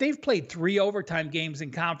 but they've played 3 overtime games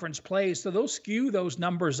in conference play, so those skew those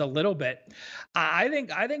numbers a little bit. I think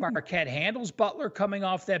Marquette handles Butler coming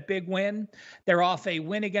off that big win. They're off a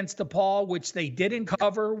win against DePaul, which they didn't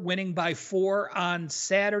cover, winning by 4 on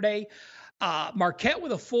Saturday. Marquette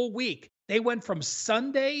with a full week. They went from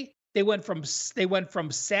Saturday,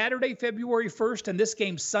 February 1st, and this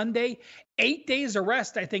game Sunday. 8 days of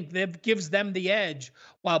rest, I think, that gives them the edge,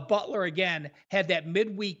 while Butler, again, had that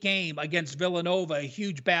midweek game against Villanova, a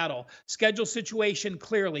huge battle. Schedule situation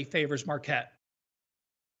clearly favors Marquette.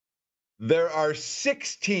 There are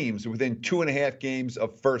 6 teams within 2.5 games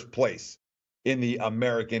of first place in the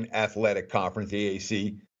American Athletic Conference, the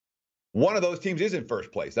AAC. One of those teams is in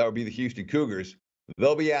first place. That would be the Houston Cougars.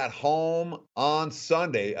 They'll be at home on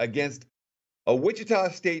Sunday against a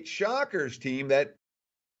Wichita State Shockers team that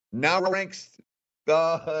now ranks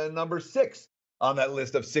number 6 on that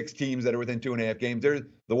list of 6 teams that are within 2.5 games. They're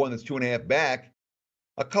the one that's 2.5 back.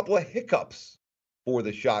 A couple of hiccups for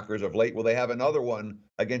the Shockers of late. Will they have another one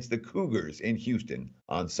against the Cougars in Houston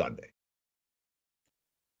on Sunday?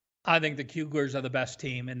 I think the Cougars are the best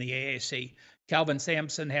team in the AAC. Calvin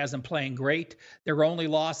Sampson has them playing great. Their only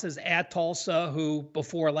losses at Tulsa, who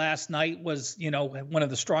before last night was, one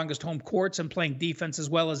of the strongest home courts and playing defense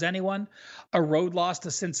as well as anyone. A road loss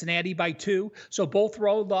to Cincinnati by 2. So both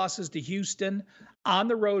road losses to Houston, on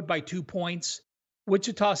the road by 2 points.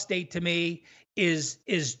 Wichita State, to me, is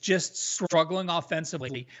just struggling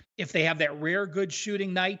offensively. If they have that rare good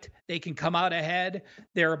shooting night, they can come out ahead.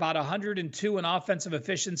 They're about 102 in offensive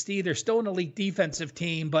efficiency. They're still an elite defensive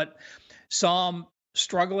team, but saw them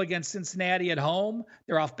struggle against Cincinnati at home.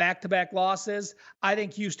 They're off back-to-back losses. I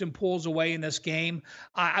think Houston pulls away in this game.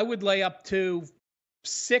 I would lay up to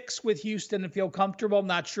 6 with Houston and feel comfortable. I'm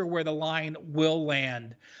not sure where the line will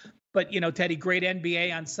land. But, Teddy, great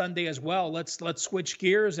NBA on Sunday as well. Let's switch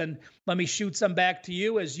gears and let me shoot some back to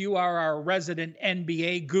you as you are our resident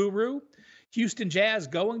NBA guru. Houston Jazz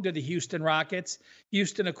going to the Houston Rockets.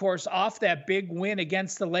 Houston, of course, off that big win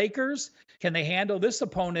against the Lakers. Can they handle this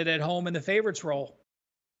opponent at home in the favorites role?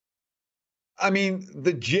 I mean,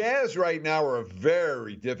 the Jazz right now are a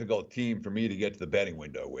very difficult team for me to get to the betting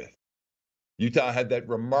window with. Utah had that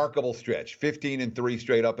remarkable stretch, 15-3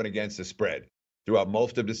 straight up and against the spread throughout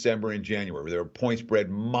most of December and January, where they were point spread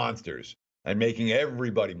monsters and making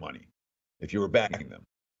everybody money if you were backing them.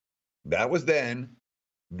 That was then.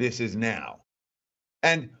 This is now.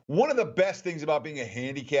 And one of the best things about being a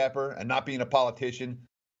handicapper and not being a politician,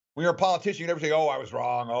 when you're a politician, you never say, oh, I was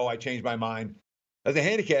wrong. Oh, I changed my mind. As a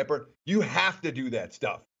handicapper, you have to do that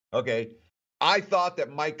stuff, okay? I thought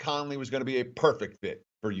that Mike Conley was going to be a perfect fit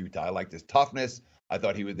for Utah. I liked his toughness. I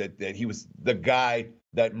thought he was that he was the guy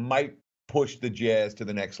that might push the Jazz to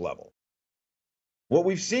the next level. What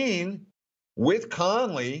we've seen with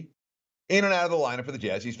Conley in and out of the lineup for the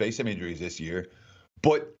Jazz, he's faced some injuries this year,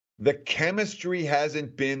 but the chemistry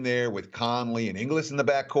hasn't been there with Conley and Ingles in the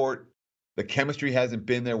backcourt. The chemistry hasn't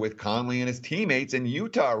been there with Conley and his teammates. In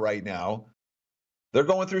Utah right now, they're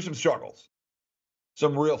going through some struggles,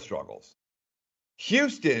 some real struggles.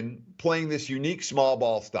 Houston playing this unique small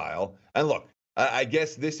ball style. And look, I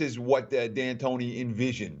guess this is what D'Antoni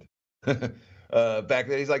envisioned back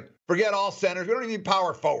then. He's like, forget all centers. We don't even need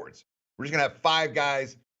power forwards. We're just going to have 5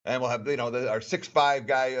 guys, and we'll have, our 6'5"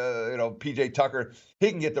 guy, PJ Tucker. He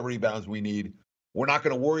can get the rebounds we need. We're not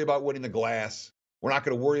going to worry about winning the glass. We're not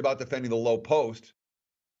going to worry about defending the low post.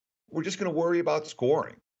 We're just going to worry about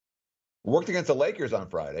scoring. Worked against the Lakers on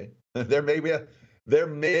Friday. There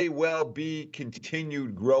may well be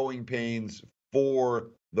continued growing pains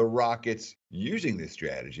for the Rockets using this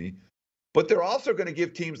strategy, but they're also going to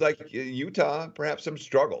give teams like Utah perhaps some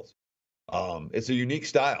struggles. It's a unique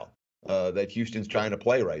style that Houston's trying to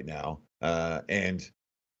play right now, and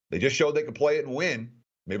they just showed they can play it and win.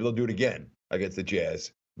 Maybe they'll do it again against the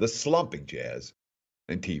Jazz, the slumping Jazz,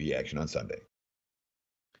 in TV action on Sunday.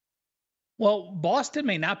 Well, Boston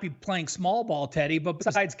may not be playing small ball, Teddy, but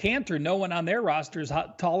besides Cantor, no one on their roster is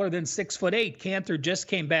taller than 6'8". Cantor just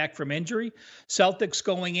came back from injury. Celtics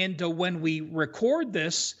going into when we record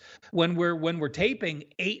this, when we're taping,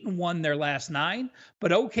 8-1 their last 9,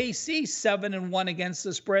 but OKC 7-1 against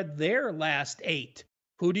the spread their last 8.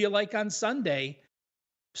 Who do you like on Sunday?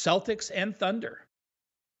 Celtics and Thunder.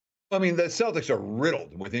 I mean, the Celtics are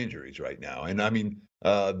riddled with injuries right now, and I mean,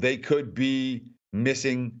 they could be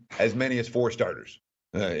missing as many as 4 starters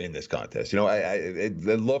in this contest. It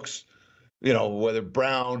looks, whether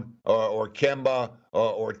Brown or Kemba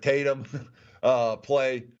or Tatum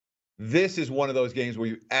play, this is one of those games where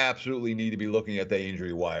you absolutely need to be looking at the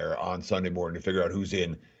injury wire on Sunday morning to figure out who's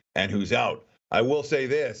in and who's out. I will say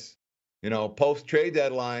this, post-trade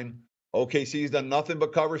deadline, OKC's done nothing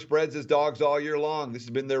but cover spreads as dogs all year long. This has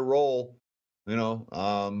been their role.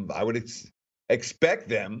 I would expect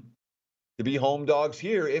them to be home dogs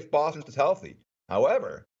here if Boston is healthy.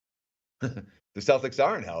 However, the Celtics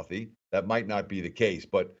aren't healthy. That might not be the case.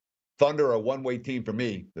 But Thunder are a one-way team for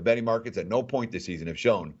me. The betting markets at no point this season have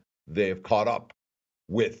shown they have caught up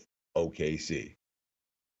with OKC.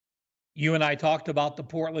 You and I talked about the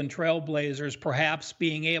Portland Trail Blazers perhaps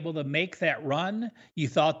being able to make that run. You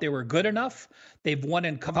thought they were good enough. They've won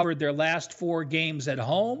and covered their last 4 games at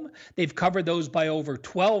home. They've covered those by over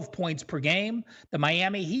 12 points per game. The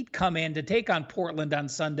Miami Heat come in to take on Portland on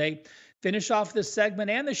Sunday. Finish off this segment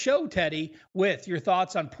and the show, Teddy, with your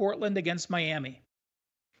thoughts on Portland against Miami.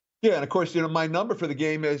 Yeah, and of course, my number for the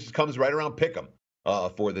game comes right around pick'em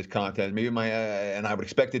for this contest. Maybe and I would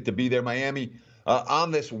expect it to be there. Miami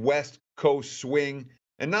on this West Coast swing,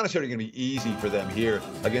 and not necessarily going to be easy for them here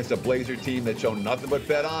against a Blazer team that's shown nothing but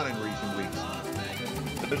bet on in recent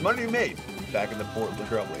weeks. There's money to be made back in the Portland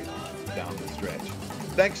Trail Blazers down the stretch.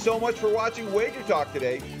 Thanks so much for watching Wager Talk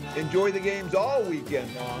today. Enjoy the games all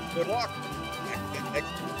weekend long. Good luck. Next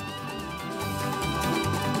week.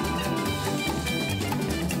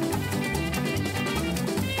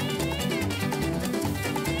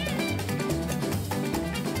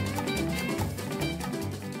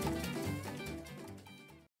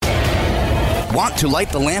 Want to light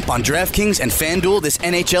the lamp on DraftKings and FanDuel this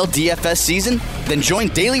NHL DFS season? Then join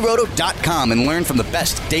DailyRoto.com and learn from the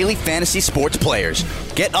best daily fantasy sports players.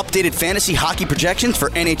 Get updated fantasy hockey projections for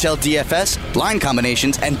NHL DFS, line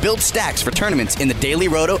combinations, and build stacks for tournaments in the Daily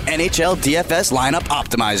Roto NHL DFS Lineup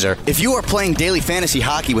Optimizer. If you are playing daily fantasy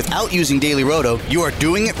hockey without using Daily Roto, you are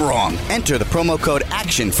doing it wrong. Enter the promo code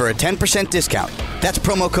ACTION for a 10% discount. That's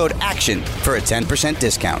promo code ACTION for a 10%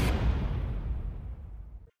 discount.